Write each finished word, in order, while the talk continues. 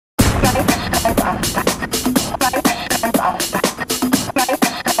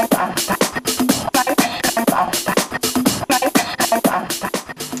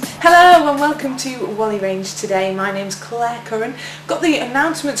Hello and welcome to Wally Range today. My name's Claire Curran. Got the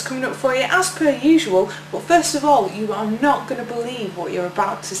announcements coming up for you as per usual, but first of all, you are not going to believe what you're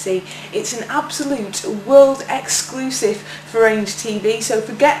about to see. It's an absolute world exclusive for Range TV, so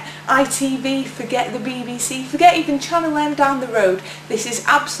forget ITV, forget the BBC, forget even Channel M down the road. This is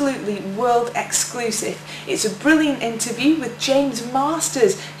absolutely world exclusive. It's a brilliant interview with James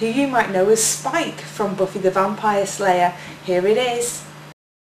Marsters, who you might know as Spike from Buffy the Vampire Slayer. Here it is.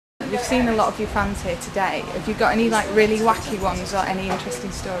 We've seen a lot of your fans here today. Have you got any really wacky ones or any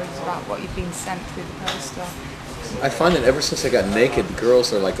interesting stories about what you've been sent through the post? I find that ever since I got naked,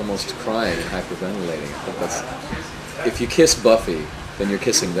 girls are almost crying and hyperventilating. If you kiss Buffy, then you're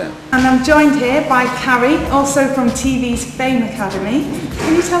kissing them. And I'm joined here by Carrie, also from TV's Fame Academy.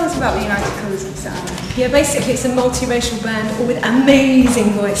 Can you tell us about the United Colours of Sound? Yeah, basically it's a multiracial band, all with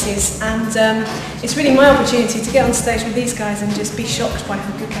amazing voices, and it's really my opportunity to get on stage with these guys and just be shocked by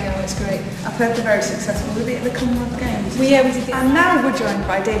how good they are. It's great. I've heard they're very successful. With it at the Commonwealth Games. We did it. And now we're joined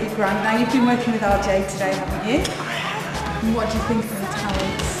by David Grant. Now you've been working with RJ today, haven't you? And what do you think of her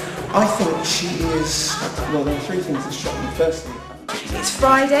talents? I think she is, well, there are three things that struck me. Firstly, it's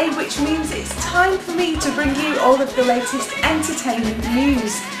Friday, which means it's time for me to bring you all of the latest entertainment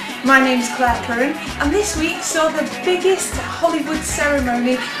news. My name's Claire Curran, and this week saw the biggest Hollywood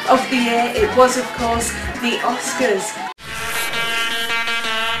ceremony of the year. It was, of course, the Oscars.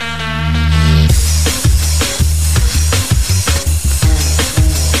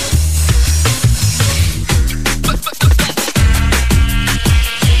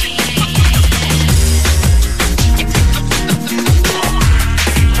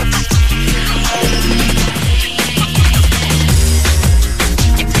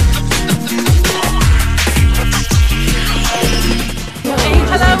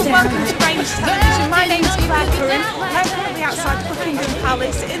 Welcome to Range Television. My name's Claire Curran. I'm currently outside Buckingham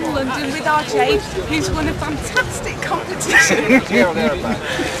Palace in London with RJ, who's won a fantastic competition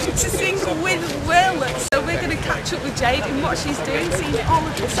to sing with Will. So we're going to catch up with Jade and what she's doing, see all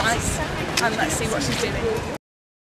of the sights, and let's see what she's doing.